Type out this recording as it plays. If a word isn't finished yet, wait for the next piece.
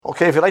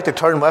Okay, if you'd like to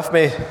turn with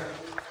me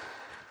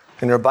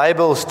in your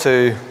Bibles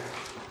to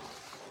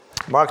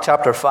Mark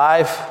chapter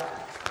 5.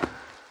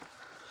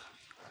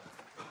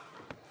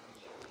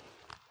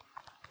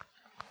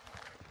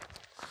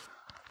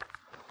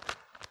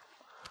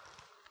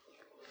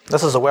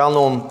 This is a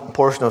well-known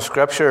portion of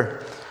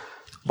Scripture,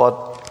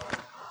 but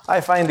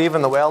I find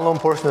even the well-known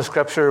portion of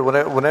Scripture,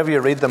 whenever you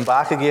read them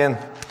back again,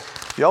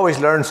 you always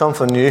learn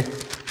something new.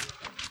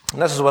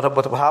 And this is what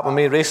happened to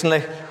me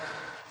recently.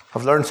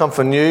 I've learned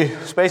something new,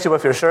 especially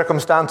with your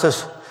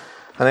circumstances,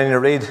 and then you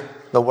read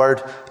the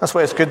Word. That's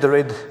why it's good to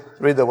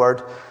read the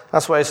Word.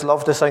 That's why it's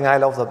loved to sing, I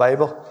love the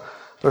Bible.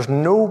 There's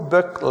no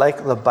book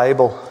like the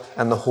Bible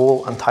in the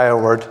whole entire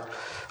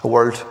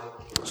world.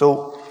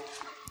 So,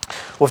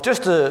 with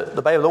just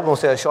the Bible open, we'll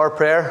say a short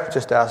prayer,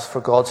 just to ask for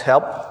God's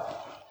help.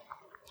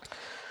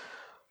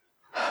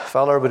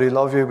 Father, we do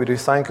love you. We do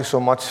thank you so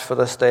much for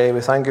this day.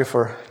 We thank you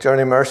for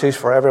journey mercies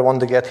for everyone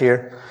to get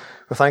here.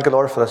 We thank you,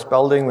 Lord, for this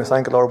building. We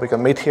thank you, Lord, we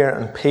can meet here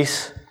in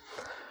peace.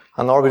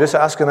 And Lord, we just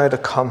ask you now to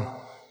come.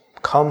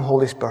 Come,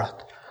 Holy Spirit.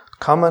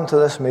 Come into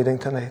this meeting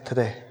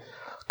today.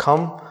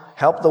 Come,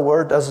 help the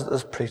word as it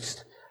is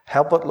preached.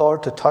 Help it,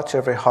 Lord, to touch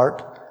every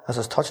heart as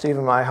it's touched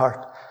even my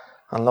heart.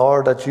 And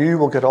Lord, that you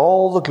will get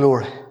all the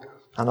glory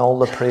and all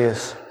the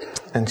praise.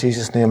 In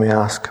Jesus' name we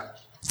ask.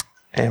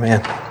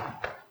 Amen.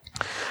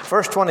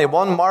 Verse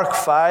 21, Mark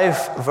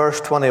 5,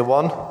 verse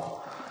 21.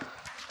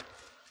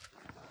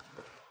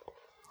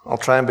 I'll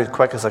try and be as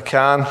quick as I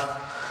can.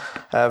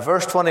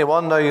 Verse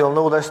 21, now you'll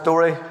know this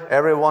story.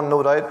 Everyone,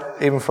 no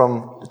doubt, even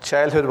from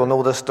childhood, will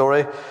know this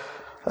story.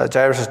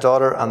 Jairus'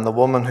 daughter and the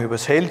woman who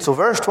was healed. So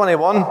verse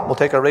 21, we'll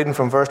take a reading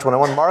from verse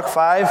 21. Mark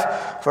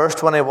 5, verse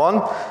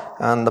 21.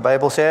 And the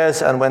Bible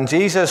says, and when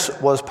Jesus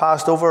was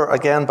passed over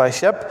again by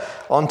ship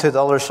unto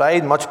the other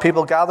side, much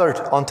people gathered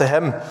unto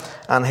him,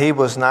 and he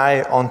was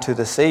nigh unto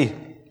the sea.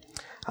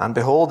 And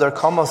behold, there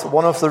cometh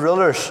one of the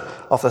rulers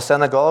of the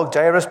synagogue,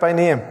 Jairus by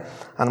name.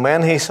 And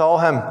when he saw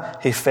him,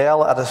 he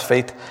fell at his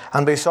feet,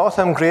 and besought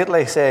him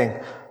greatly,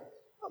 saying,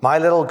 my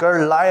little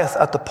girl lieth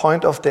at the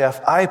point of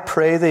death. I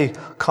pray thee,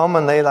 come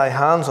and lay thy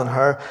hands on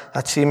her,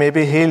 that she may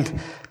be healed,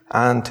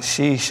 and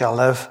she shall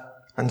live.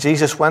 And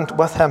Jesus went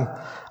with him,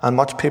 and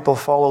much people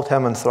followed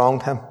him and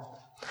thronged him.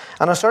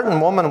 And a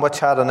certain woman which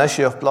had an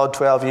issue of blood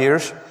 12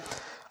 years,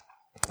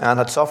 and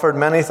had suffered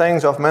many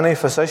things of many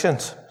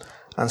physicians,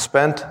 and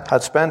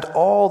had spent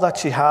all that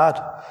she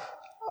had,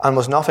 and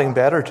was nothing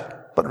bettered,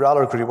 but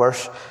rather grew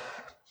worse.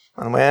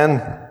 And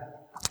when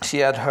she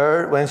had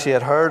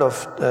heard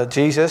of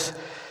Jesus,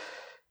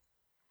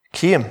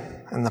 came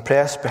in the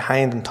press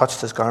behind and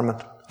touched his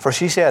garment. For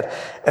she said,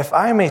 if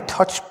I may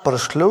touch but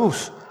his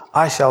clothes,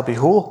 I shall be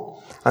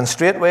whole. And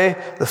straightway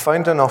the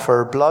fountain of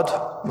her blood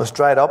was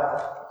dried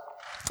up,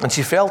 and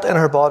she felt in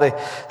her body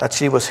that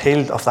she was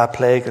healed of that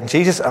plague. And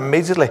Jesus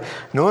immediately,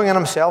 knowing in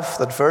himself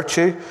that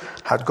virtue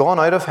had gone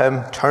out of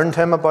him, turned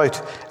him about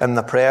in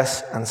the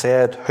press, and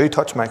said, who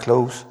touched my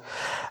clothes?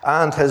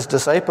 And his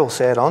disciples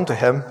said unto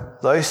him,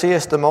 thou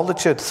seest the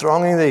multitude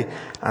thronging thee,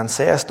 and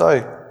sayest thou,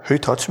 who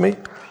touched me?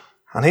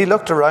 And he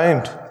looked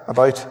around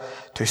about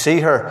to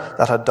see her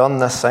that had done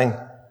this thing.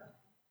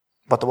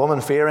 But the woman,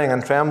 fearing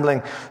and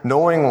trembling,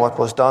 knowing what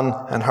was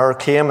done in her,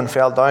 came and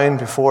fell down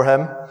before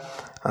him,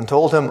 and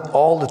told him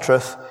all the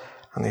truth.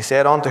 And he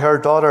said unto her,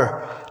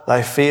 daughter,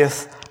 thy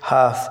faith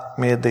hath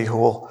made thee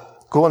whole.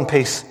 Go in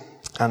peace,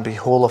 and be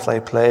whole of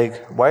thy plague.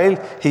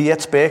 While he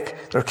yet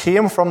spake, there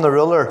came from the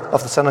ruler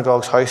of the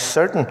synagogue's house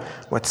certain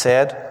which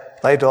said,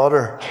 thy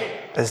daughter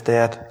is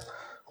dead.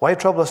 Why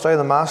troublest thou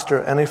the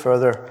master any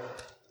further?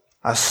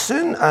 As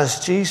soon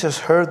as Jesus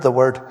heard the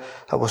word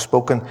that was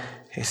spoken,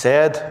 he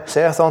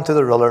saith unto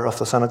the ruler of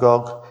the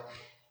synagogue,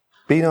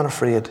 be not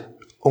afraid,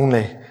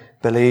 only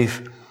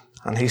believe.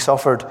 And he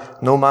suffered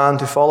no man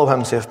to follow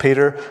him, save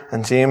Peter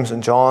and James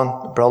and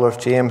John, the brother of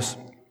James.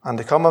 And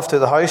he cometh to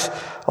the house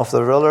of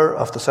the ruler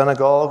of the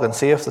synagogue, and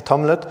seeth the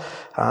tumult,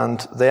 and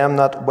them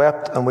that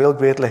wept and wailed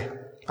greatly.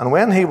 And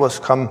when he was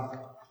come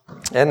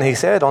in, he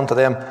said unto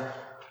them,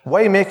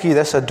 why make ye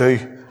this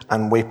ado,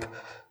 and weep?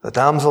 The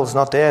damsel is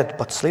not dead,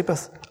 but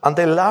sleepeth. And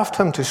they laughed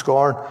him to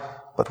scorn.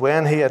 But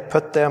when he had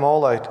put them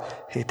all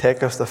out, he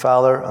taketh the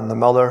father and the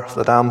mother of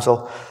the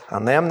damsel,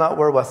 and them that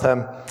were with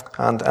him,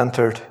 and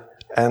entered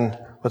in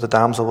where the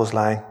damsel was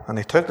lying. And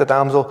he took the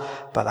damsel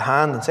by the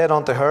hand, and said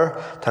unto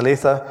her,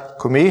 Talitha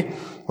cumi,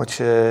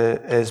 which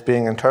is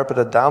being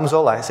interpreted,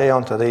 damsel, I say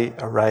unto thee,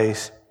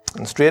 arise.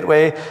 And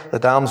straightway the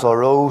damsel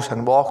arose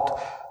and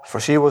walked, for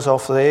she was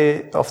of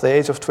the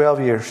age of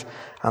 12 years.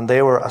 And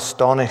they were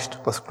astonished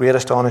with great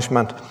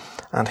astonishment.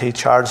 And he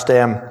charged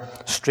them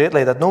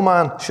straitly that no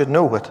man should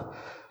know it,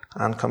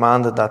 and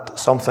commanded that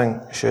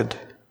something should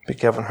be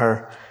given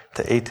her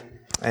to eat.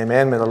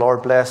 Amen. May the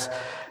Lord bless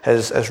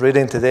his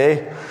reading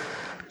today.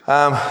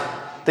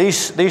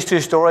 These two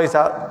stories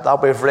that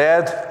we've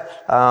read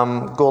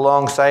go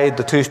alongside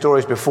the two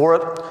stories before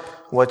it,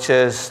 which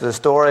is the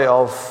story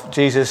of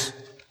Jesus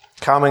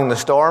calming the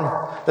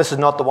storm. This is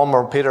not the one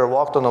where Peter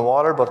walked on the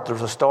water, but there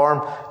was a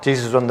storm.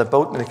 Jesus was on the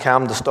boat and he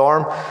calmed the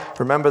storm.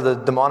 Remember the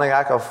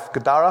demoniac of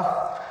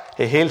Gadara?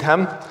 He healed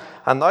him.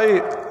 And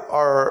now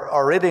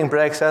our reading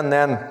breaks in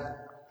then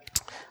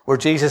where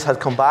Jesus had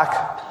come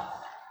back.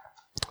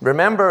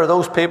 Remember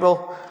those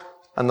people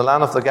in the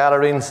land of the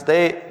Gadarenes,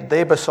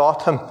 they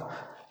besought him.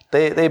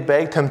 They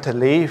begged him to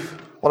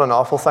leave. What an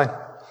awful thing.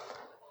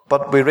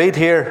 But we read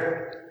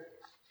here,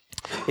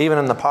 even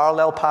in the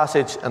parallel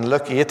passage in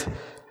Luke 8,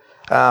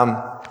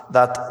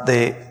 that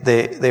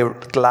they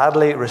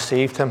gladly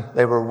received him.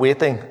 They were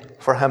waiting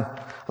for him.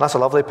 And that's a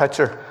lovely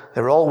picture.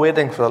 They were all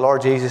waiting for the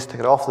Lord Jesus to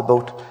get off the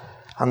boat.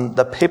 And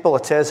the people,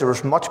 it says there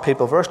was much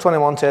people. Verse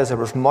 21 says there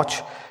was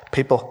much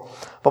people.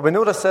 But we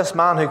notice this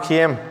man who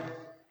came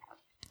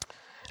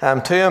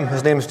to him,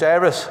 his name's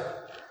Jairus.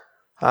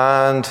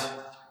 And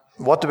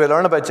what do we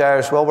learn about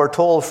Jairus? Well, we're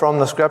told from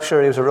the scripture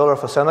he was a ruler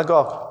of a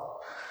synagogue.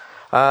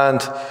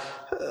 And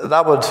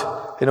that would,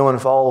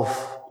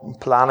 involve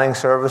planning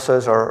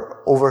services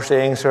or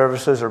overseeing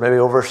services or maybe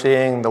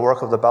overseeing the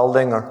work of the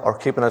building or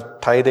keeping it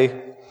tidy.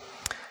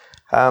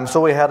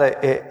 So he had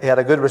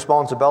a good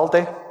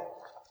responsibility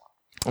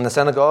in the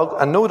synagogue.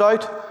 And no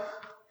doubt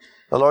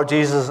the Lord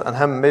Jesus and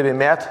him maybe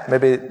met.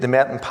 Maybe they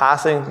met in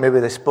passing. Maybe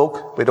they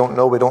spoke. We don't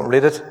know. We don't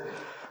read it.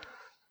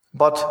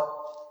 But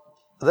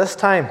this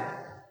time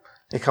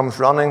he comes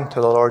running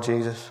to the Lord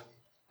Jesus.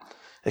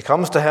 He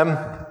comes to him.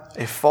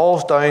 He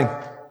falls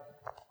down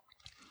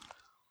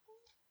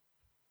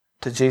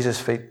to Jesus'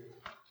 feet.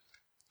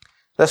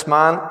 This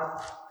man,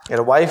 he had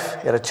a wife,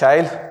 he had a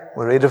child.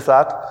 We read of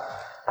that.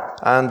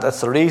 And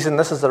this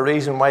is the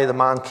reason why the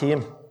man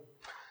came.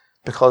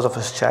 Because of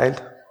his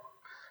child.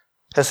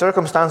 His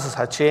circumstances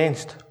had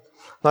changed.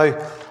 Now,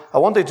 I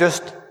want to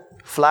just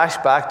flash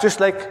back, just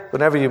like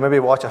whenever you maybe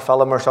watch a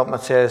film or something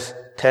that says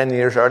 10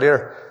 years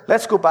earlier.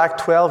 Let's go back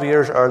 12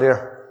 years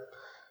earlier.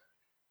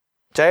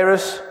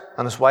 Jairus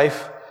and his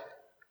wife,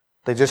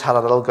 they just had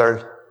a little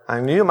girl.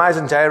 And can you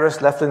imagine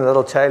Jairus lifting the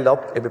little child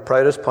up? He'd be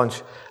proud as punch.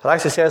 It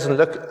actually says in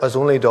Luke, his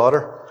only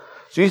daughter.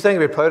 Do you think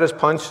he'd be proud as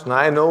punch? And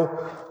I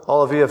know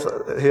all of you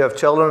who have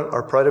children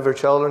are proud of your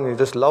children. You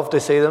just love to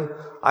see them.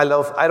 I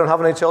don't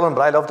have any children,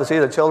 but I love to see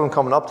the children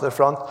coming up to the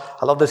front.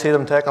 I love to see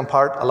them taking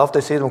part. I love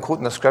to see them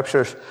quoting the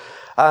scriptures.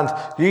 And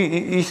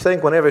you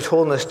think whenever he's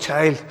holding this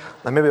child,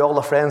 and maybe all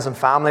the friends and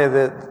family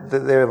that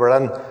they were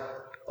in,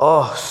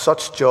 oh,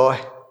 such joy.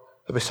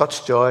 There'd be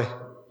such joy.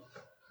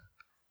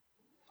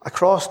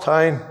 Across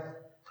town,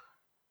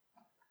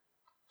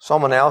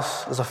 someone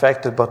else is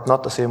affected, but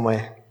not the same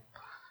way.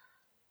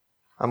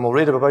 And we'll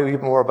read a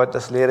bit more about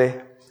this lady.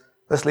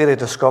 This lady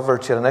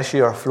discovered she had an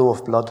issue or flow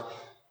of blood.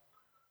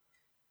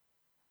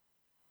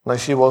 Now,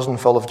 she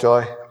wasn't full of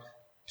joy.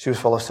 She was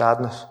full of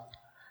sadness.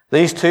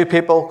 These two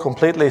people,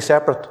 completely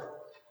separate,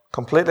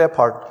 completely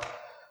apart,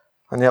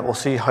 and yet we'll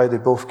see how they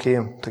both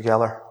came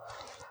together.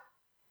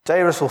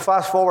 Jairus will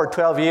fast forward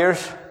 12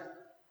 years.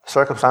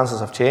 Circumstances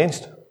have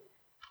changed.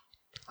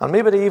 And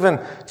maybe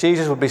even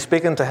Jesus would be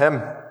speaking to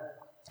him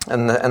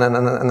in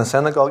the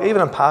synagogue,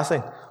 even in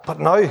passing. But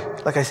now,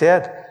 like I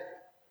said,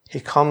 he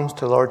comes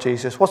to the Lord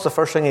Jesus. What's the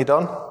first thing he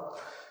done?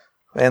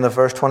 In the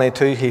verse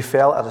 22, he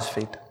fell at his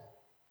feet.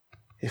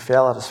 He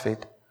fell at his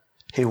feet.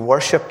 He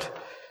worshipped.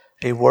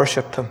 He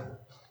worshipped him.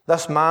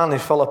 This man,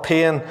 he's full of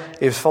pain.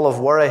 He was full of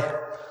worry.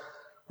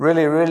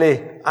 Really,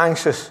 really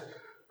anxious.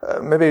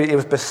 Maybe he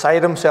was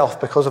beside himself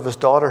because of his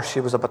daughter.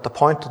 She was about to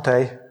point to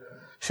die.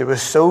 She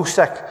was so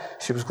sick,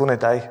 she was going to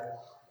die.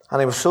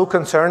 And he was so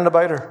concerned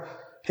about her.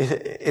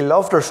 He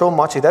loved her so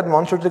much, he didn't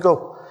want her to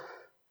go.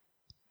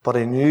 But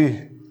he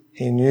knew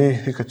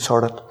who could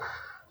sort it.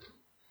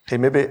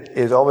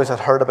 He'd always had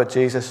heard about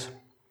Jesus.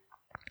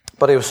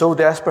 But he was so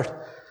desperate.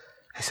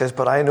 He says,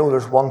 but I know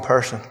there's one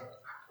person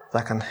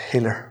that can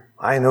heal her.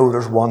 I know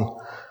there's one.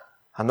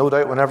 And no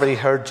doubt whenever he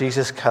heard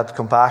Jesus had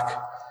come back,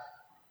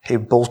 he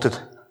bolted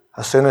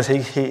as soon as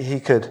he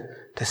could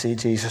to see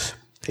Jesus.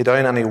 He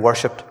down and he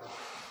worshipped.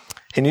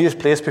 He knew his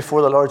place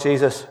before the Lord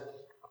Jesus.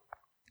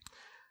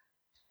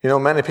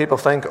 Many people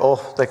think,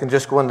 they can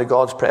just go into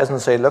God's presence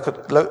and say,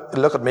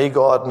 look at me,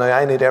 God, now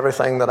I need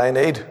everything that I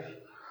need.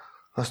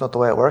 That's not the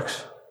way it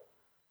works.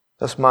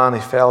 This man, he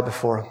fell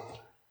before him.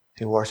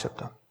 He worshipped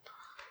him.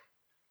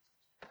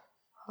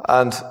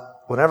 And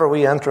whenever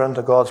we enter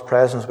into God's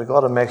presence, we've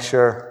got to make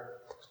sure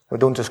we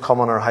don't just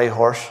come on our high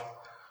horse.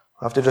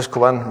 We have to just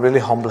go in really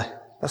humbly.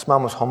 This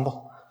man was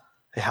humble.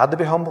 He had to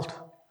be humbled.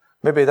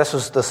 Maybe this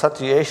was the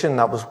situation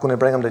that was going to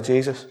bring him to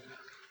Jesus,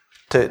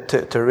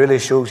 to really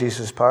show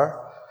Jesus' power.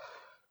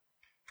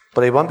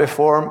 But he went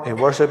before him, he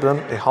worshipped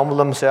him, he humbled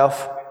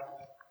himself.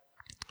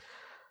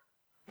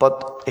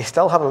 But he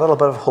still had a little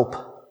bit of hope.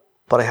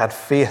 But he had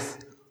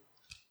faith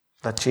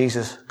that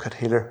Jesus could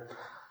heal her.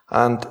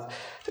 And,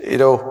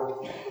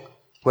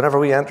 whenever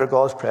we enter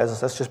God's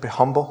presence, let's just be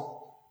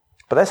humble.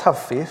 But let's have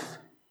faith.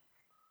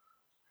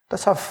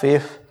 Let's have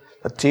faith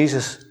that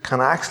Jesus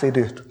can actually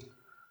do it.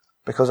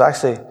 Because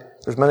actually,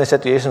 there's many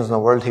situations in the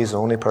world he's the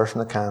only person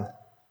that can.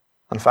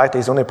 In fact,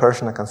 he's the only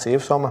person that can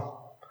save someone.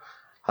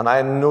 And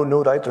I know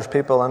no doubt there's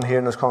people in here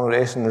in this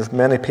congregation, there's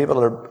many people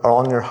that are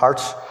on your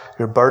hearts,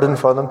 you're burdened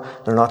for them,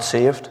 they're not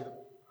saved.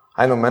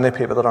 I know many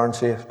people that aren't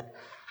saved.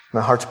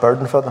 My heart's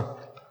burdened for them.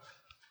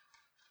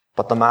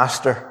 But the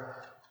Master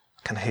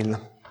can heal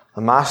them.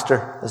 The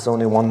Master is the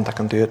only one that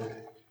can do it.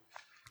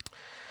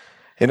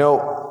 You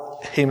know,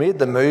 he made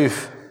the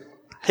move.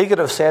 He could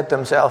have said to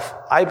himself,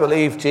 I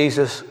believe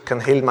Jesus can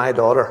heal my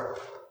daughter.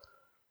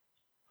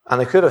 And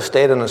he could have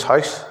stayed in his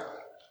house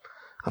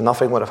and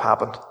nothing would have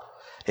happened.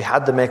 He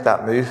had to make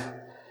that move.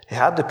 He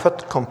had to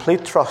put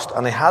complete trust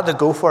and he had to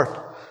go for it.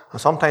 And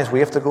sometimes we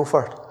have to go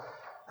for it.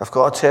 If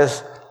God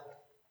says,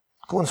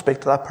 go and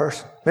speak to that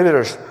person. Maybe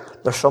there's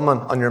someone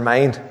on your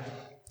mind.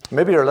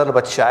 Maybe you're a little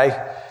bit shy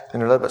and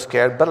you're a little bit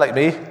scared, a bit like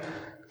me,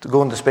 to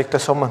go and to speak to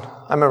someone.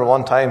 I remember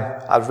one time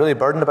I was really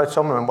burdened about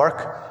someone in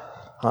work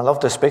and I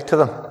loved to speak to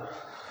them. And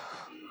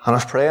I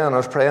was praying and I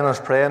was praying and I was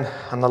praying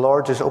and the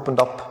Lord just opened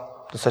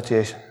up the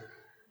situation.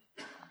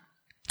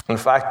 In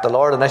fact, the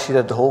Lord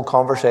initiated the whole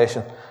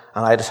conversation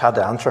and I just had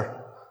to answer.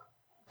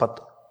 But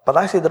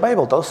actually the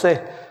Bible does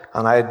say,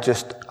 and I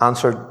just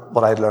answered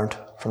what I'd learned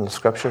from the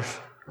Scriptures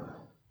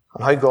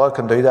and how God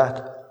can do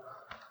that.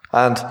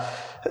 And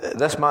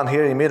this man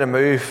here, he made a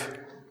move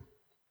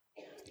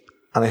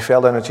and he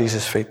fell down at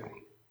Jesus' feet.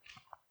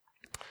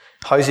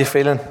 How's he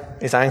feeling?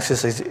 He's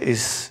anxious.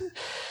 He's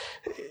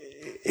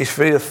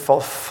really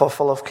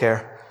full of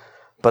care.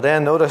 But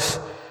then notice,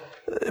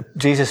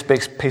 Jesus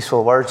speaks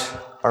peaceful words.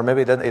 Or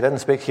maybe he didn't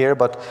speak here,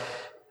 but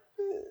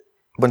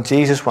when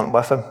Jesus went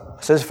with him,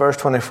 it says verse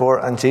 24,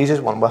 and Jesus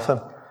went with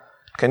him.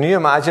 Can you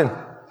imagine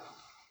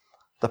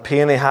the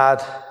pain he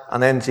had?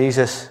 And then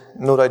Jesus,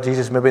 no doubt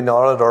Jesus maybe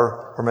nodded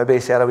or maybe he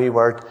said a wee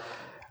word,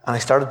 and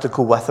he started to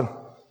go with him.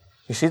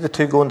 You see the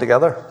two going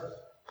together?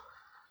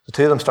 The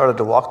two of them started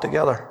to walk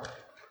together.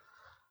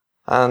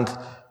 And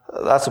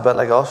that's a bit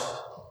like us.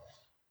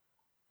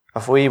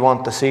 If we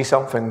want to see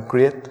something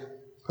great,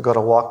 we've got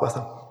to walk with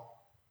him.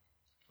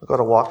 We've got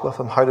to walk with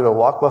him. How do we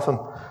walk with him?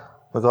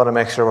 We've got to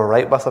make sure we're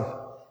right with him.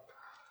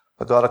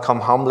 We've got to come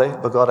humbly.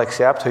 We've got to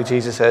accept who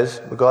Jesus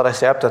is. We've got to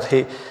accept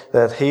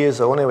that he is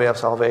the only way of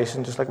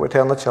salvation, just like we're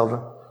telling the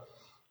children.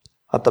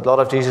 That the blood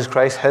of Jesus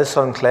Christ, his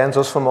Son, cleanses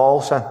us from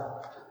all sin.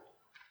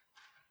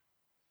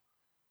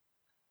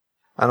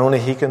 And only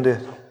he can do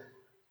it.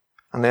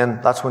 And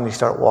then that's when you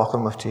start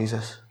walking with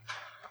Jesus.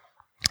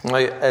 Now,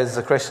 is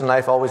the Christian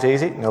life always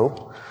easy?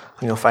 No.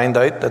 And you'll find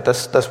out that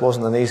this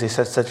wasn't an easy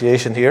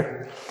situation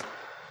here.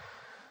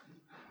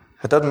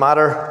 It doesn't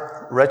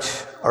matter,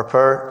 rich or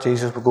poor,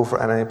 Jesus would go for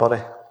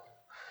anybody.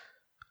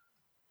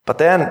 But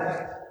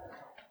then,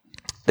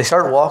 they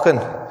start walking,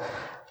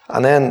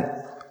 and then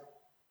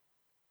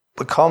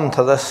we come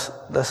to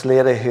this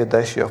lady who had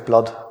the issue of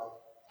blood.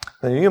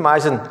 Now, you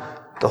imagine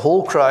the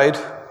whole crowd.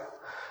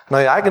 Now,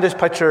 I can just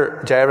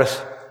picture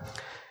Jairus.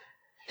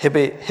 He'd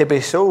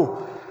be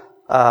so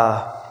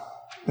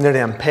nearly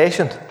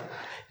impatient.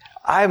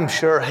 I'm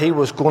sure he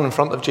was going in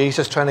front of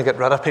Jesus trying to get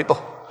rid of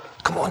people.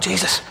 Come on,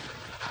 Jesus.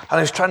 And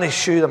he was trying to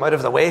shoo them out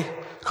of the way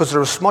because there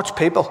was so much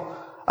people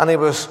and he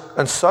was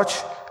in such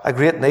a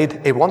great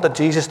need. He wanted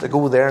Jesus to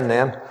go there and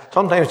then.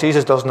 Sometimes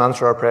Jesus doesn't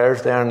answer our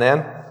prayers there and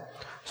then.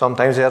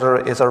 Sometimes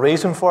there's a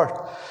reason for it.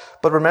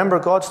 But remember,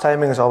 God's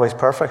timing is always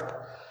perfect.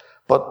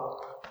 But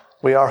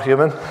we are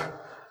human.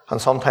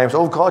 And sometimes,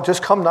 oh God,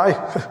 just come now.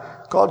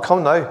 God,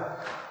 come now.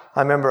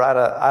 I remember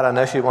I had an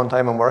issue one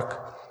time in work.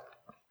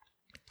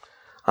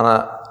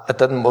 And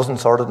it wasn't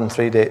sorted in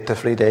 3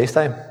 days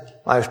time.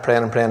 I was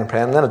praying and praying and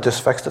praying, and then it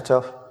just fixed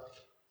itself.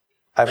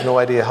 I have no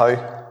idea how,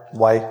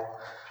 why.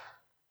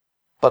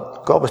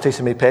 But God was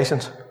teaching me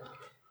patience.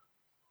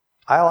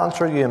 I'll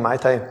answer you in my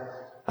time,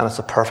 and it's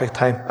a perfect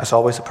time. It's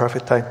always a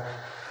perfect time.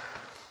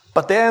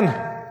 But then,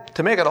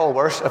 to make it all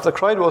worse, if the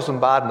crowd wasn't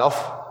bad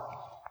enough,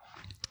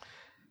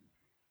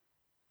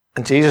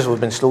 and Jesus would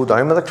have been slowed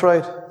down with the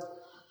crowd,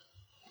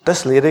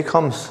 this lady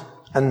comes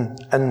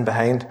in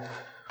behind.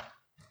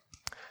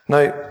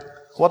 Now,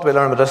 what do we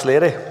learn about this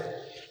lady?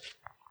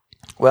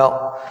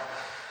 Well,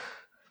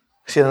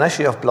 she had an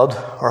issue of blood,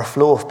 or a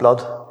flow of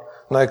blood.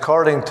 Now,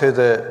 according to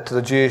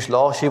the Jewish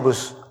law, she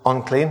was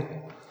unclean.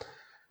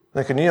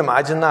 Now, can you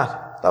imagine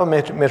that? That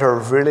would made her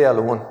really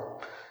alone.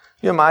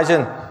 You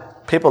imagine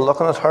people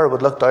looking at her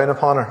would look down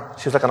upon her.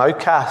 She was like an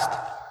outcast.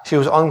 She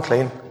was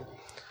unclean.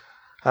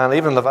 And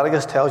even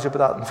Leviticus tells you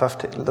about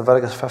that in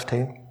Leviticus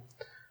 15.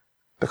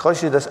 Because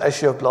she had this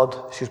issue of blood,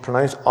 she was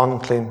pronounced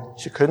unclean.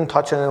 She couldn't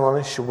touch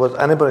anyone. She was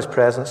anybody's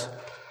presence.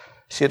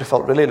 She had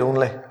felt really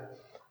lonely.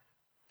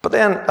 But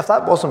then, if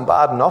that wasn't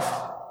bad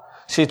enough,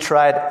 she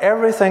tried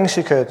everything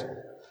she could.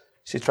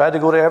 She tried to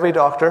go to every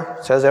doctor,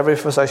 says every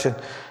physician.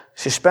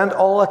 She spent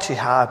all that she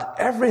had,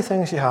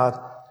 everything she had,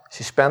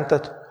 she spent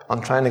it on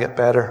trying to get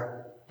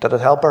better. Did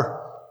it help her?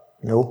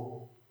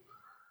 No.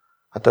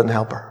 It didn't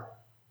help her.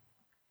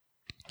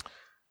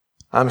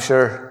 I'm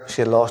sure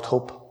she had lost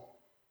hope.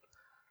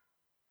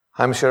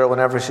 I'm sure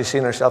whenever she's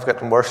seen herself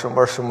getting worse and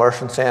worse and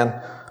worse and saying,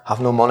 I've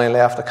no money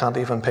left, I can't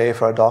even pay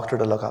for a doctor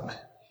to look at me.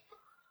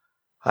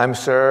 I'm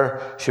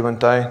sure she went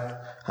down.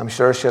 I'm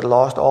sure she had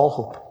lost all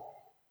hope.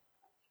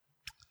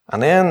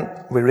 And then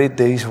we read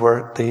these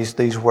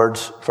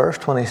words, verse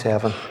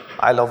 27.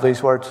 I love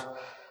these words.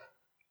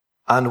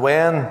 And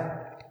when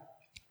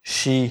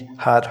she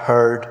had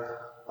heard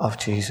of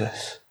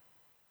Jesus.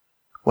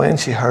 when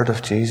she heard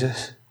of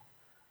Jesus.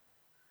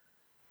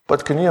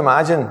 But can you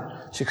imagine?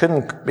 She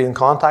couldn't be in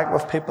contact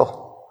with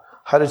people.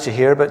 How did she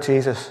hear about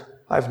Jesus?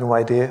 I have no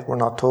idea. We're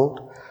not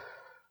told.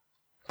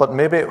 But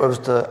maybe it was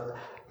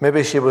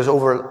maybe she was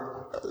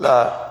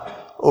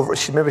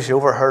maybe she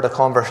overheard a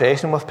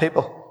conversation with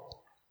people.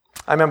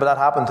 I remember that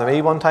happened to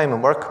me one time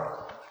in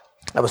work.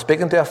 I was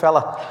speaking to a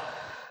fella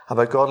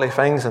about godly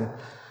things, and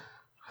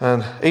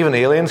even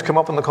aliens come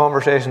up in the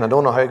conversation. I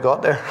don't know how it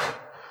got there,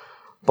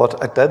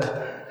 but it did.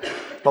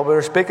 But we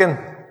were speaking,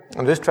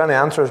 and just trying to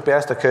answer as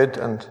best I could,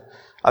 and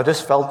I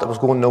just felt it was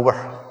going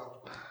nowhere.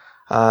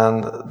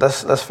 And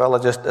this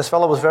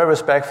fella was very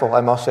respectful,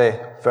 I must say,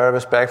 very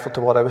respectful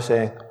to what I was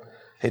saying.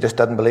 He just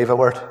didn't believe a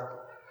word.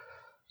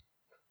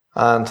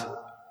 And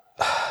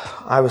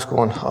I was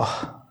going,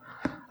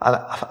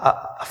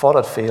 I thought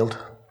I'd failed.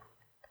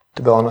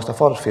 To be honest, I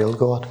thought I'd failed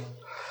God.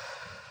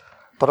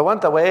 But I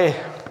went away,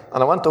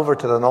 and I went over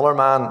to another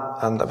man,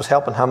 and I was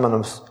helping him,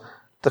 and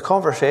the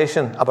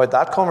conversation about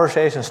that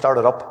conversation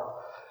started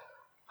up.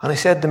 And he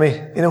said to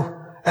me,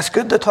 it's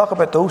good to talk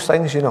about those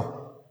things,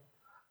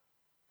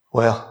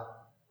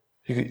 Well,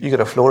 you could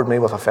have floored me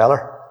with a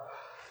feller.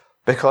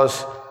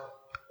 Because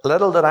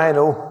little did I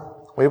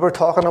know, we were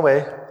talking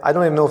away. I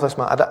don't even know if this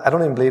man, I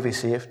don't even believe he's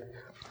saved.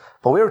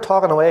 But we were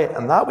talking away,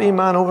 and that wee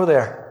man over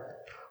there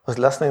was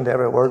listening to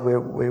every word we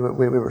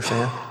were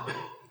saying.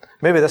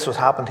 Maybe this was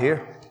happened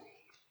here.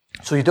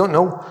 So you don't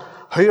know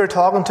who you're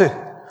talking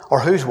to or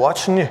who's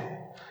watching you.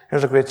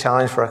 Here's a great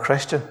challenge for a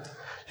Christian.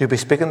 You'll be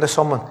speaking to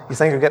someone, you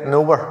think you're getting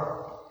nowhere.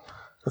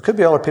 There could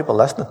be other people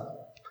listening.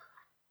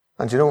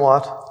 And you know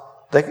what?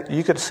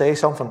 You could say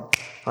something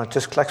and it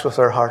just clicks with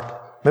their heart.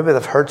 Maybe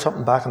they've heard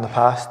something back in the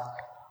past,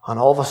 and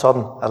all of a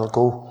sudden it'll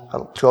go.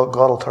 God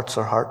will touch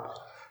their heart.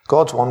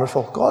 God's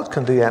wonderful. God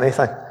can do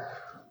anything.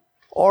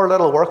 Our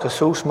little work is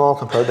so small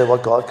compared to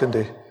what God can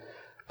do.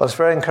 But it's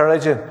very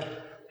encouraging.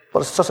 But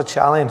it's just a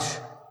challenge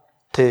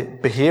to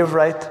behave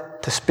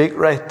right, to speak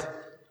right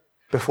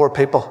before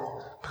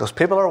people. Because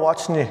people are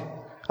watching you.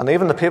 And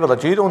even the people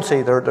that you don't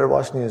see, they're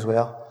watching you as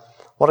well.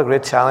 What a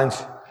great challenge.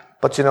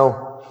 But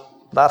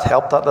that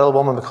helped that little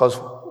woman, because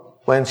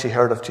when she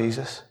heard of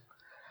Jesus.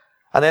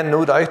 And then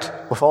no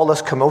doubt, with all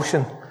this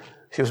commotion,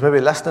 she was maybe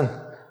listening,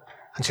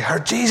 and she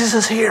heard Jesus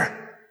is here.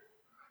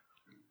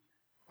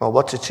 Well,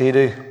 what did she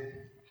do?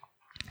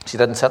 She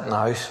didn't sit in the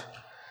house.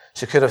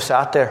 She could have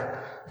sat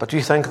there. But do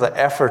you think the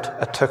effort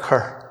it took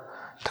her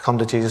to come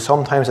to Jesus?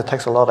 Sometimes it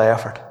takes a lot of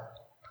effort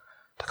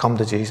to come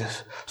to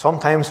Jesus.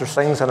 Sometimes there's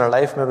things in our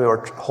life maybe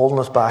are holding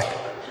us back.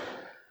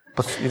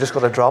 But you just got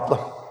to drop them,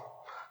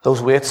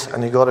 those weights,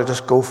 and you got to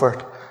just go for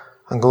it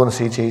and go and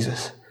see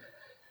Jesus.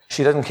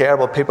 She didn't care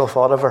what people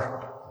thought of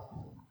her.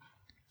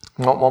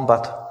 Not one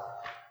bit.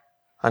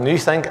 And you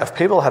think if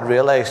people had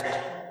realised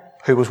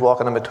who was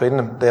walking in between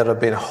them, they'd have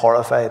been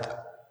horrified.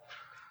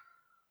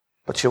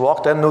 But she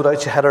walked in, no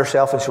doubt she hid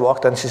herself, and she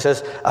walked in. She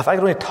says, if I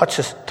could only touch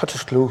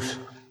his clothes.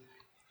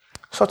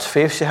 Such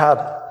faith she had.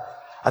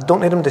 I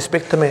don't need him to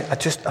speak to me.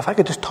 If I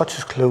could just touch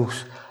his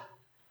clothes,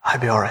 I'd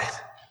be all right.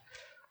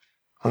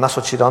 And that's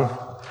what she done.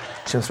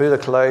 She went through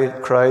the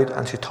crowd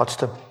and she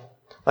touched him.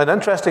 Now, the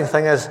interesting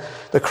thing is,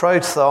 the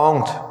crowd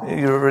thronged.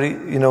 You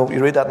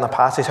read that in the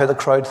passage, how the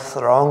crowd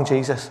thronged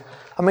Jesus.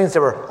 That means they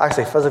were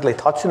actually physically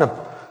touching him.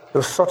 There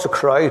was such a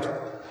crowd.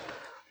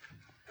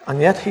 And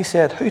yet he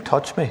said, who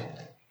touched me?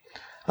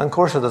 And of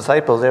course the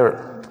disciples,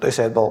 they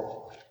said,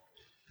 well,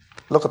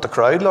 look at the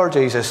crowd, Lord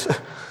Jesus.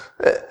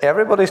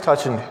 Everybody's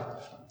touching you.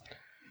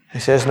 He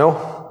says,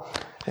 no.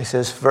 He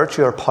says,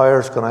 virtue or power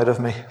has gone out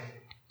of me.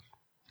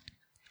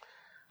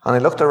 And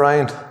he looked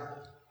around,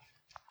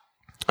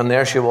 and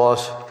there she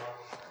was.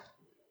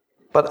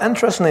 But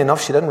interestingly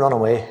enough, she didn't run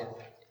away.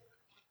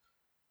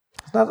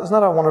 Isn't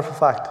that a wonderful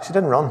fact? She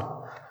didn't run.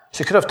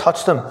 She could have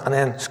touched him and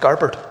then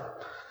scarpered.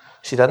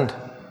 She didn't.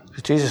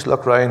 Because Jesus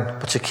looked round.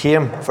 But she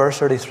came, verse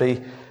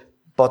 33,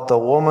 but the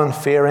woman,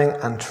 fearing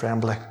and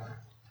trembling,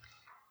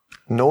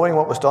 knowing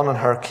what was done in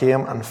her,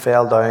 came and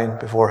fell down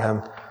before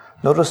him.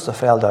 Notice the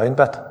fell down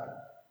bit.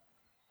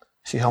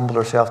 She humbled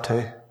herself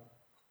too.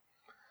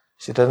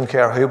 She didn't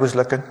care who was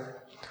looking.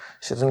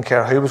 She didn't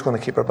care who was going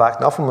to keep her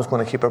back. Nothing was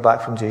going to keep her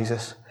back from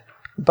Jesus.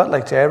 A bit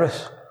like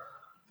Jairus.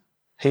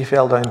 He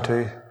fell down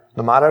too.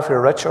 No matter if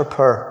you're rich or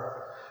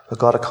poor, we've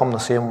got to come the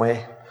same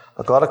way.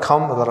 We've got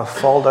to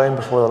fall down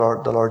before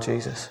the Lord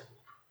Jesus.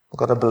 We've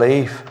got to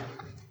believe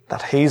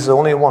that He's the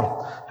only one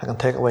who can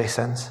take away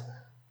sins.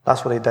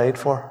 That's what He died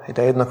for. He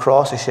died on the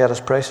cross. He shed His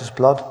precious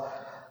blood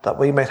that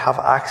we might have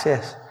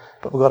access.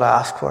 But we've got to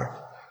ask for it.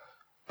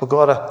 We've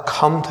got to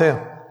come to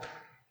Him.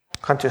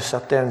 Can't just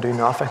sit there and do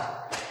nothing.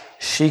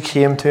 She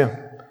came to Him.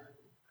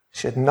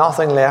 She had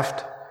nothing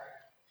left,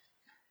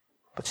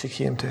 but she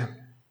came to Him.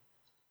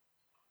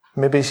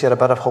 Maybe she had a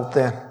bit of hope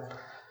then.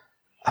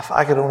 If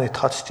I could only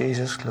touch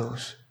Jesus'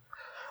 clothes.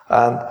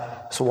 And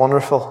it's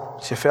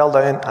wonderful. She fell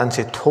down and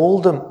she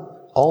told Him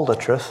all the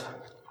truth.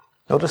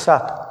 Notice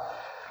that.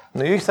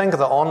 Now you think of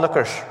the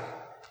onlookers.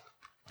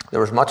 There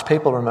was much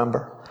people,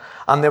 remember.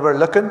 And they were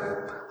looking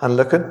and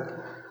looking.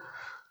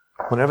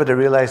 whenever they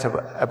realised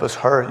it was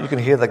her, you can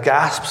hear the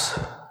gasps.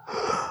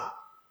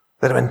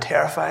 They'd have been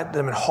terrified. They'd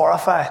have been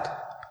horrified.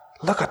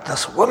 Look at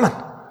this woman.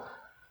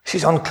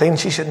 She's unclean.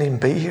 She shouldn't even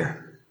be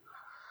here.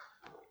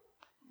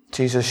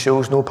 Jesus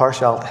shows no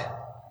partiality.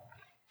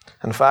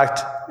 In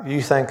fact,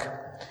 you think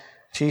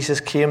Jesus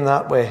came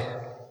that way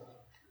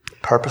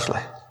purposely.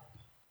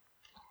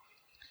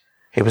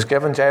 He was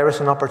giving Jairus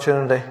an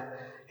opportunity.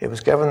 He was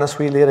giving this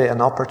wee lady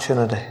an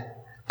opportunity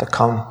to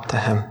come to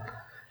him.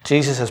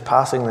 Jesus is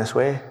passing this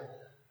way.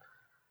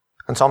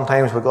 And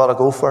sometimes we've got to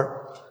go for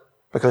it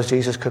because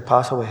Jesus could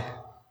pass away.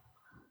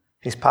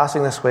 He's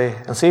passing this way.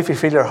 And see if you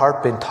feel your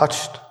heart being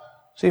touched.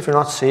 See if you're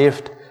not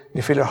saved and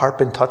you feel your heart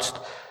being touched.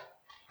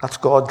 That's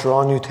God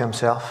drawing you to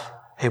himself.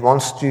 He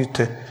wants you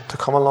to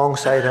come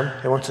alongside him.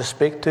 He wants to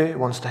speak to you. He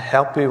wants to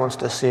help you. He wants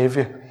to save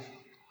you.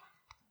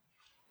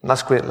 And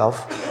that's great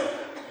love.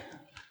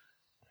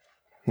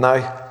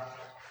 Now,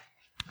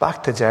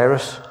 back to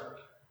Jairus.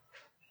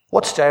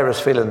 What's Jairus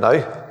feeling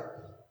now?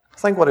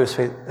 Think what he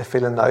was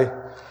feeling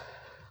now.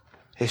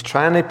 He's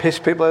trying to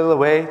push people out of the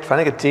way,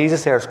 trying to get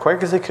Jesus there as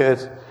quick as he could.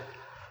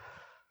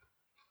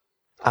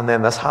 And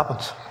then this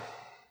happens.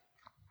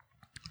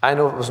 I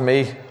know if it was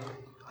me,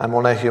 I'm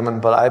only a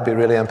human, but I'd be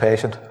really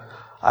impatient.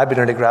 I'd be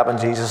nearly grabbing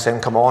Jesus saying,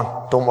 come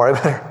on, don't worry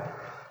about her.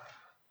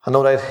 I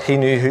know that he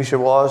knew who she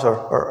was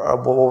or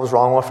what was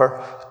wrong with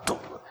her.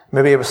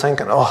 Maybe he was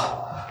thinking,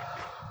 oh,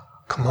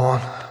 come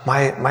on,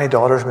 my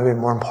daughter's maybe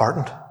more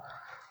important.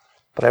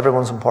 But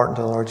everyone's important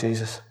to the Lord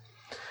Jesus.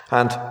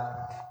 And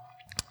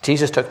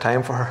Jesus took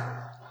time for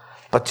her.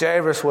 But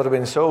Jairus would have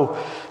been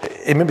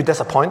he may be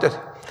disappointed.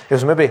 He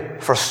was maybe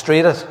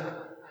frustrated.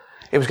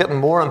 He was getting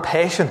more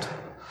impatient.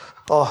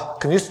 Oh,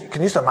 can you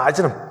just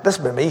imagine him? This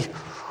would be me.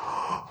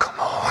 Come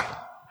on.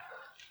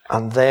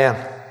 And then,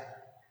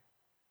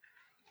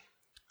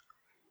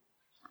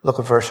 look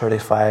at verse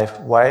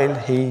 35. While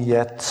he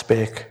yet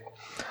spake,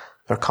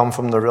 there come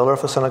from the ruler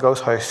of the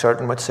synagogue's house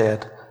certain which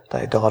said,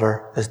 thy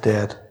daughter is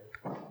dead.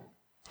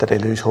 Did he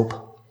lose hope?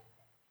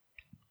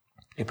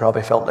 He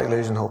probably felt like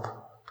losing hope.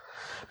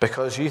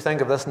 Because you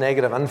think of this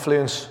negative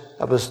influence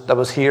that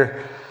was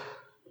here.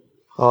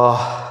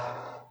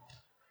 Oh,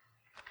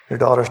 your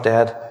daughter's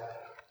dead.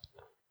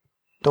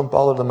 Don't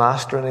bother the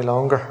master any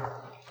longer.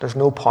 There's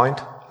no point.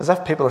 As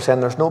if people are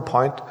saying there's no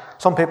point.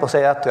 Some people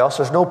say that to us.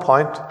 There's no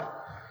point.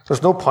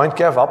 There's no point.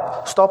 Give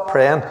up. Stop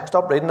praying.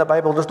 Stop reading the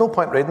Bible. There's no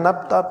point reading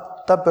that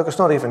book. It's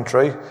not even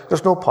true.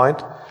 There's no point.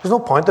 There's no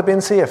point of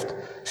being saved.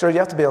 Sure, you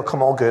have to be able to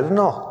come all good and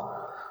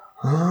all.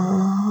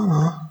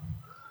 No.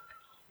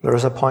 There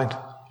is a point.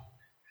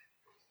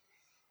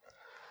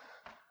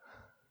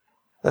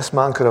 This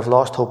man could have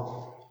lost hope.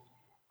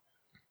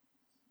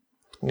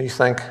 And you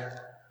think,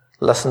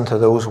 listen to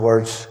those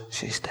words,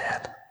 she's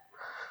dead.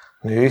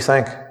 And you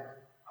think,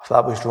 if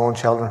that was your own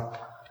children,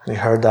 and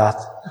you heard that,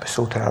 it'd be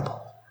so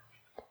terrible.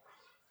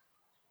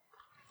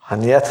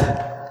 And yet,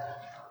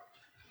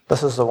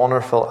 this is the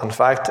wonderful. In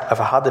fact,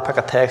 if I had to pick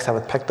a text, I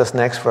would pick this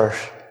next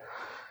verse.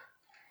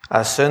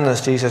 As soon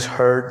as Jesus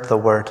heard the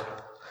word.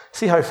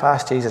 See how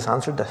fast Jesus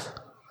answered this.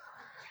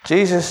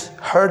 Jesus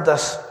heard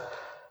this.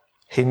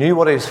 He knew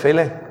what he was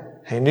feeling.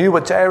 He knew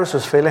what Jairus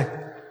was feeling.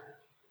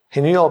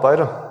 He knew all about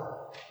him.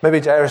 Maybe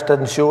Jairus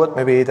didn't show it,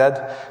 maybe he did,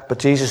 but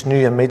Jesus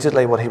knew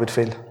immediately what he would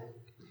feel.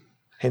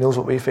 He knows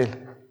what we feel.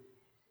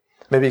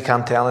 Maybe you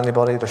can't tell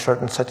anybody. There's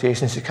certain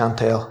situations you can't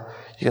tell.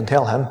 You can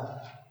tell him,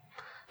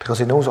 because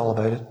he knows all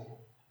about it.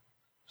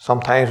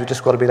 Sometimes we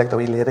just got to be like the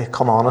wee lady.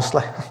 Come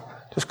honestly.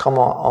 Just come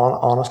on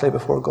honestly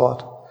before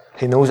God.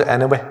 He knows it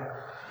anyway.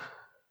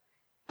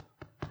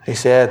 He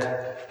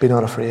said, be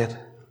not afraid.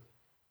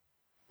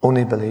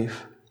 Only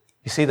believe.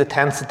 You see the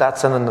tense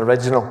that's in the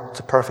original. It's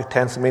a perfect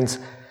tense. It means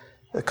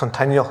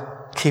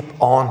continual.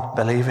 Keep on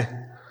believing.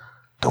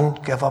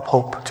 Don't give up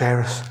hope,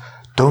 Jairus.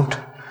 Don't.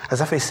 As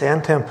if he's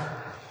saying to him,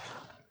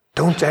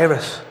 don't,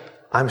 Jairus.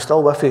 I'm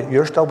still with you.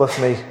 You're still with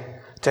me.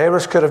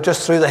 Jairus could have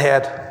just threw the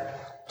head.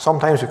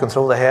 Sometimes we can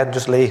throw the head and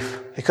just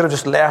leave. He could have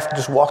just left and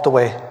just walked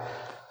away.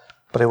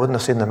 But he wouldn't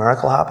have seen the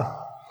miracle happen.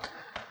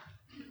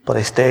 But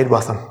he stayed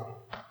with him.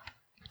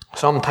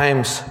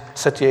 Sometimes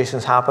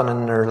situations happen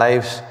in their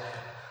lives,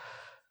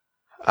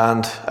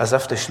 and as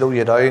if they slow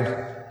you down,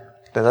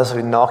 they as if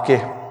they knock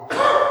you.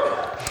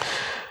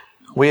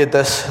 We had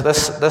this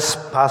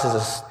passage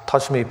has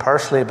touched me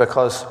personally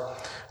because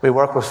we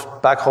work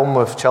back home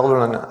with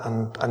children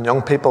and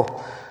young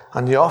people,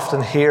 and you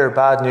often hear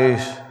bad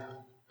news.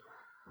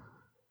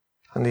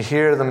 And you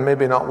hear them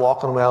maybe not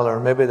walking well,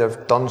 or maybe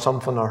they've done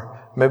something, or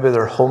maybe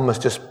their home is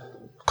just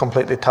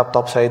completely tipped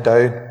upside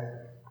down.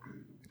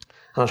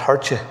 And it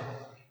hurts you.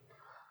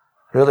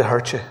 Really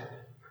hurts you.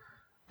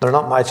 They're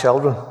not my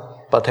children,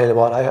 but I'll tell you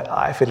what,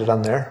 I feel it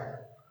in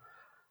there.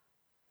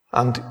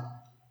 And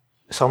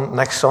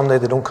next Sunday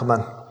they don't come in.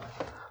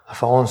 The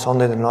following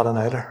Sunday they're not in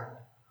either.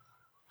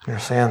 And you're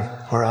saying,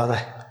 where are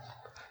they?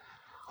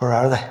 Where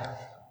are they?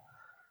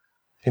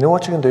 You know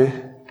what you can do?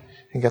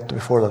 You can get them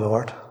before the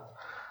Lord.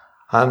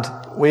 And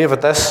we have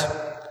had this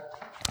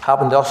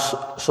happen to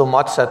us so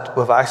much that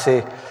we've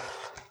actually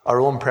our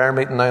own prayer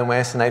meeting now on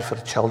Wednesday night for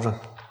the children.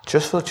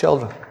 just for the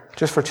children,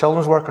 just for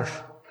children's workers,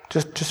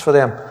 just for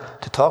them,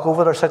 to talk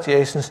over their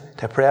situations,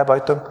 to pray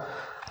about them.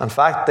 In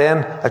fact, then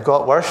it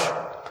got worse,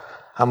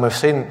 and we've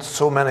seen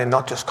so many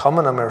not just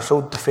coming, and we're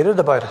so defeated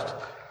about it.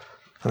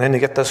 And then you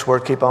get this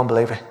word, keep on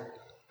believing.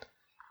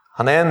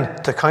 And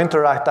then to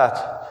counteract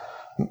that,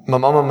 my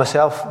mum and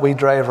myself, we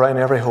drive around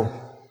every home,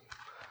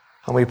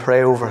 and we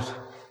pray over it.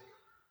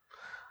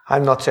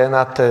 I'm not saying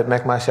that to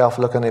make myself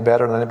look any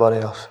better than anybody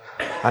else.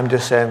 I'm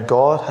just saying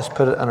God has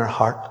put it in our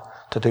heart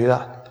to do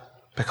that,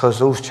 because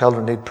those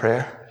children need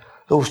prayer.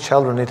 Those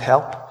children need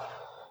help.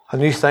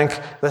 And you think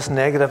this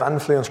negative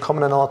influence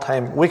coming in all the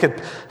time, we could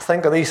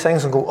think of these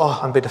things and go, oh,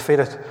 and be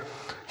defeated.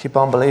 Keep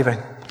on believing.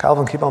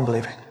 Calvin, keep on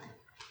believing.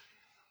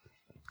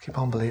 Keep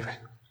on believing.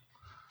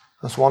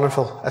 It's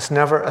wonderful. It's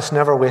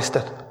never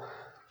wasted.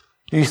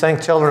 You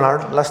think children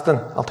aren't listening?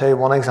 I'll tell you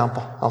one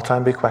example. I'll try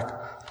and be quick.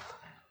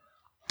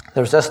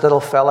 There's this little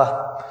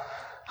fella,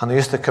 and he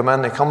used to come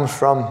in. He comes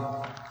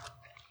from,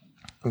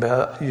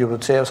 you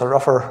would say it was a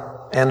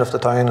rougher end of the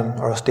town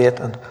or estate,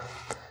 and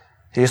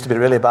he used to be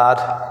really bad.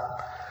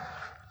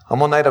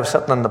 And one night I was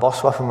sitting on the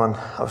bus with him, and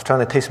I was trying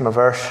to teach him a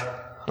verse.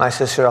 And I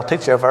said, sure, I'll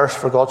teach you a verse,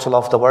 for God so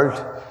loved the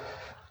world.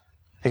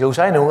 He goes,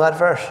 I know that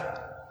verse.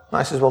 And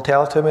I says, well,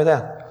 tell it to me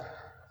then.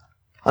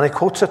 And he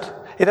quotes it.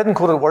 He didn't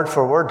quote it word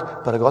for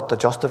word, but I got the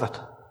gist of it.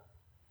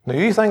 Now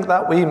you think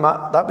that wee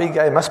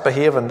guy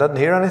misbehaved and didn't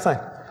hear anything?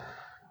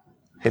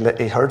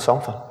 He heard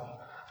something.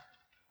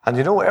 And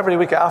you know, every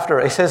week after,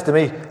 he says to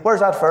me,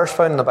 where's that verse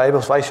found in the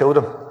Bible? So I showed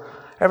him.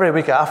 Every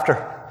week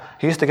after,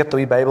 he used to get the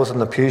wee Bibles in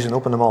the pews and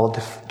open them all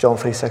to John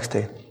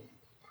 3:16. You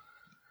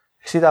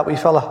see that wee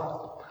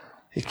fella?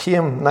 He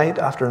came night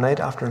after night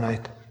after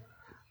night.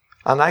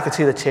 And I could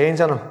see the change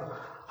in him.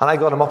 And I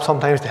got him up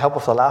sometimes to help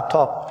with the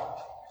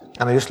laptop.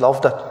 And I just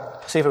loved it.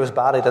 See, if it was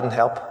bad, he didn't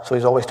help. So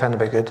he's always trying to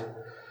be good.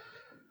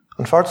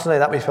 Unfortunately,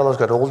 that wee fella's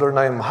got older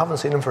now, and we haven't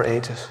seen him for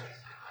ages.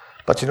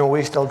 But you know,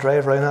 we still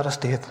drive around that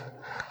estate,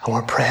 and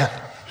we're praying.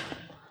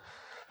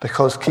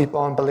 Because keep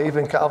on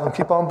believing, Calvin,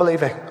 keep on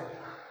believing.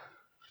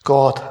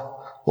 God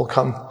will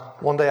come.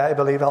 One day I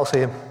believe I'll see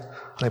him,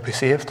 and he'll be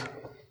saved.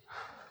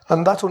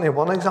 And that's only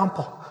one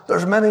example.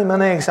 There's many,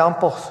 many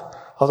examples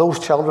of those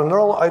children. They're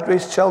all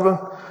outreach children.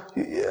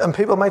 And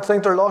people might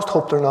think they're lost.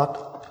 Hope they're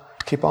not.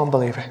 Keep on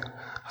believing.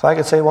 If I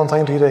could say one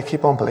thing to you today,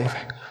 keep on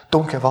believing.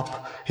 Don't give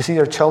up. You see,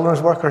 your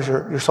children's workers,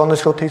 your Sunday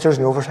school teachers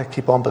and your oversight,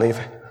 keep on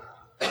believing.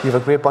 You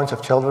have a great bunch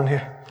of children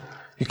here.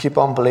 You keep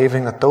on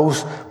believing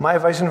that my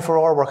vision for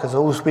our work is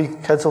those wee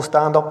kids will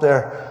stand up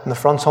there in the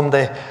front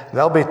someday.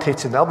 They'll be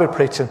teaching, they'll be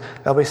preaching,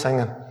 they'll be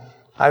singing.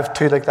 I have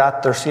two like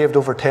that. They're saved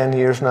over 10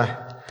 years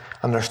now,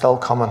 and they're still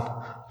coming.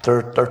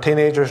 They're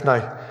teenagers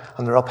now,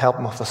 and they're up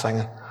helping with the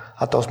singing.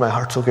 That does my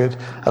heart so good.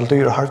 It'll do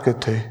your heart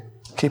good too.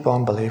 Keep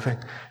on believing.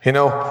 You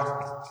know,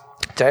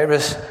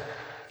 Jairus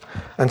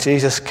and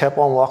Jesus kept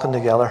on walking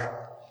together.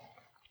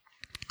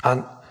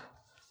 And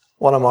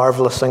what a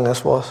marvellous thing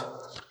this was.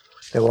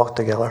 They walked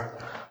together.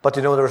 But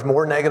you know, there was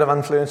more negative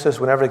influences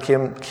whenever they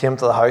came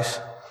to the house.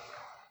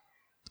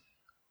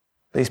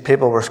 These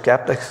people were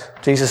skeptics.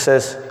 Jesus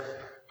says,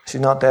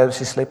 she's not dead,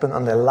 she's sleeping.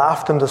 And they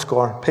laughed him to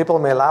scorn. People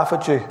may laugh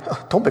at you.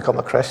 Don't become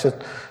a Christian.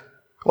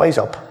 Wise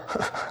up.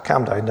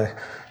 Calm down now.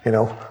 You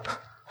know,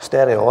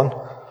 steady on.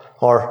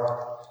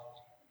 Or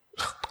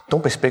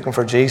don't be speaking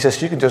for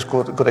Jesus. You can just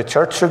go to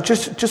church. So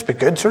just be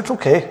good. So it's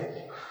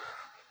okay.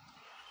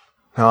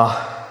 No.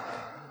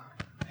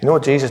 You know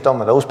what Jesus done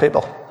with those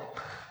people?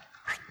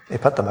 He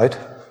put them out.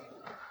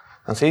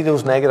 And see,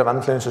 those negative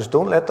influences,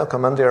 don't let them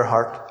come into your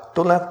heart.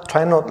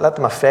 Try not let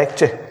them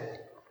affect you,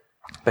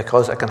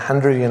 because it can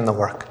hinder you in the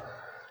work.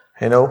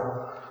 You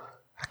know,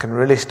 it can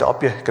really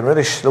stop you. It can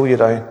really slow you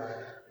down.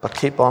 But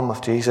keep on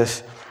with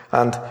Jesus.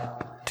 And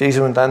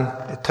Jesus went in.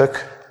 He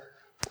took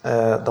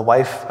the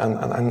wife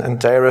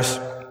and Jairus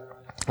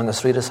and the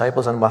 3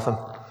 disciples in with him.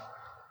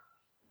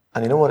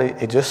 And you know what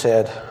he just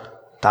said?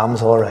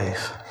 Damsel,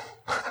 arise.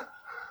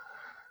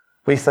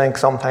 We think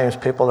sometimes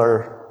people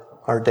are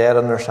dead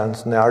in their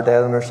sins, and they are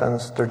dead in their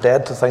sins. They're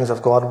dead to things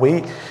of God.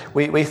 We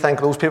think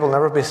those people will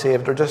never be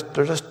saved. They're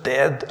just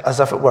dead, as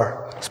if it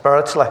were,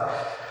 spiritually.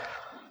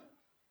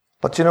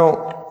 But you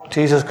know,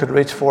 Jesus could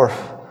reach forth,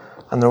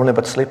 and they're only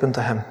but sleeping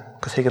to him,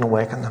 because he can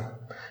awaken them.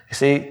 You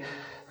see,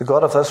 the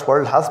God of this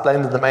world hath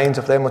blinded the minds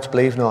of them which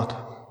believe not.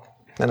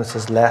 Then it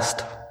says,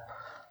 lest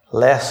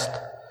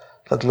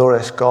the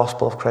glorious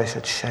gospel of Christ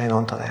should shine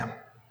unto them.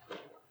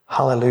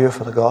 Hallelujah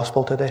for the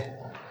gospel today.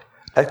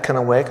 It can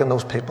awaken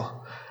those people.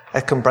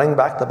 It can bring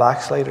back the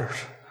backsliders.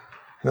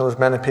 You know, there's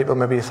many people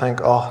maybe you think,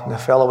 they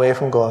fell away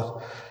from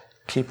God.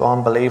 Keep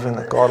on believing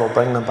that God will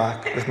bring them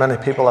back. There's many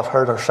people I've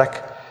heard are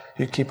sick.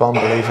 You keep on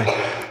believing.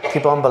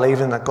 Keep on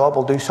believing that God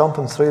will do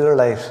something through their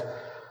lives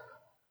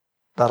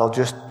that'll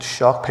just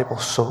shock people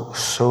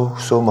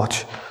so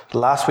much. The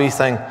last wee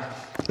thing,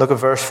 look at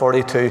verse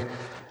 42.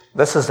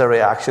 This is the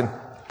reaction.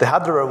 They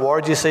had the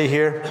reward, you see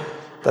here.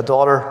 The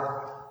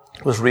daughter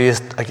was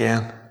raised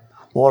again.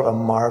 What a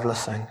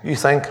marvellous thing. You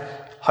think,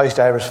 how's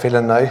Jairus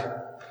feeling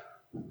now?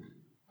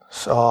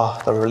 So,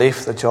 the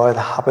relief, the joy,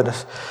 the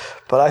happiness.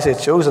 But actually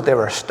it shows that they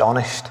were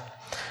astonished.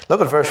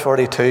 Look at verse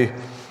 42.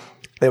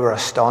 They were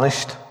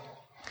astonished.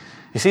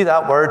 You see,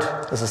 that word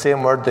is the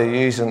same word they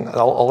use in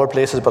other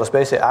places, but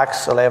especially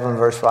Acts 11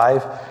 verse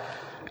 5.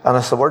 And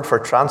it's the word for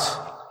trance.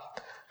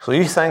 So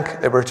you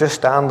think they were just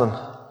standing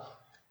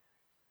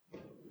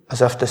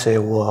as if to say,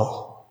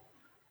 whoa.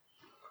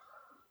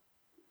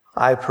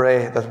 I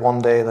pray that one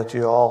day that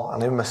you all,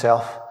 and even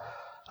myself,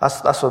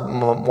 that's what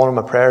one of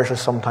my prayers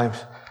is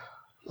sometimes.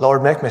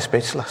 Lord, make me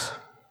speechless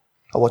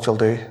at what you'll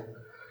do.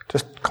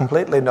 Just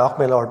completely knock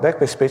me, Lord.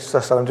 Make me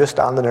speechless that I'm just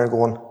standing there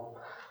going,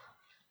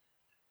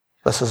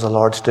 this is the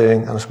Lord's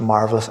doing and it's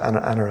marvellous in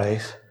our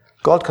eyes.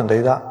 God can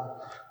do that.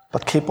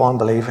 But keep on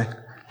believing.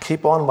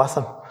 Keep on with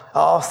Him.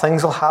 Oh,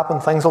 things will happen.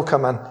 Things will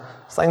come in.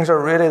 Things are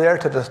really there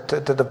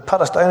to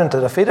put us down and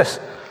to defeat us.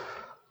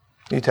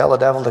 You tell the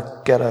devil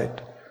to get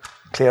out.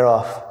 Clear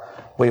off.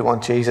 We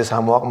want Jesus.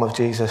 I'm walking with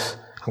Jesus.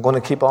 I'm going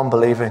to keep on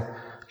believing.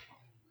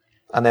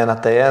 And then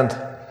at the end,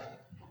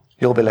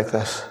 you'll be like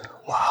this.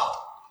 Wow.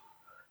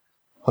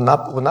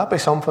 Wouldn't that be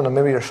something that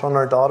maybe your son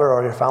or daughter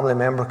or your family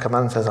member come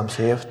in and says, I'm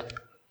saved?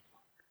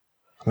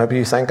 Maybe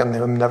you're thinking they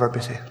will never be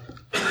saved.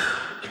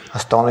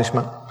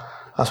 Astonishment.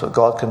 That's what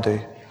God can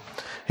do.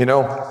 You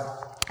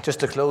know, just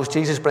to close,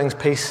 Jesus brings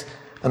peace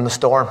in the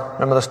storm.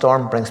 Remember, the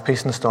storm brings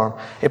peace in the storm.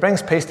 He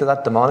brings peace to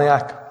that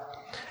demoniac.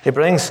 He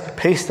brings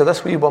peace to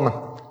this wee woman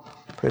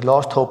who had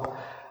lost hope,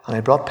 and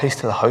He brought peace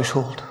to the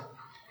household.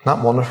 Isn't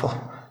that wonderful?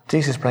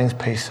 Jesus brings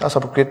peace. That's a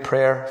great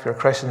prayer. If you're a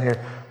Christian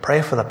here,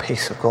 pray for the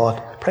peace of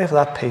God. Pray for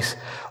that peace.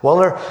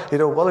 Whether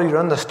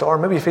you're in the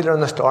storm, maybe you feel you're in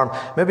the storm,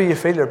 maybe you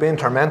feel you're being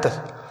tormented,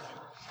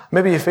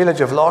 maybe you feel that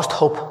you've lost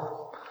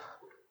hope,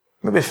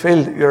 maybe you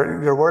feel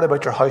you're worried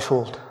about your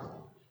household.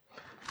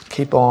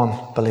 Keep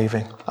on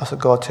believing. That's what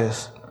God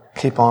says.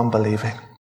 Keep on believing.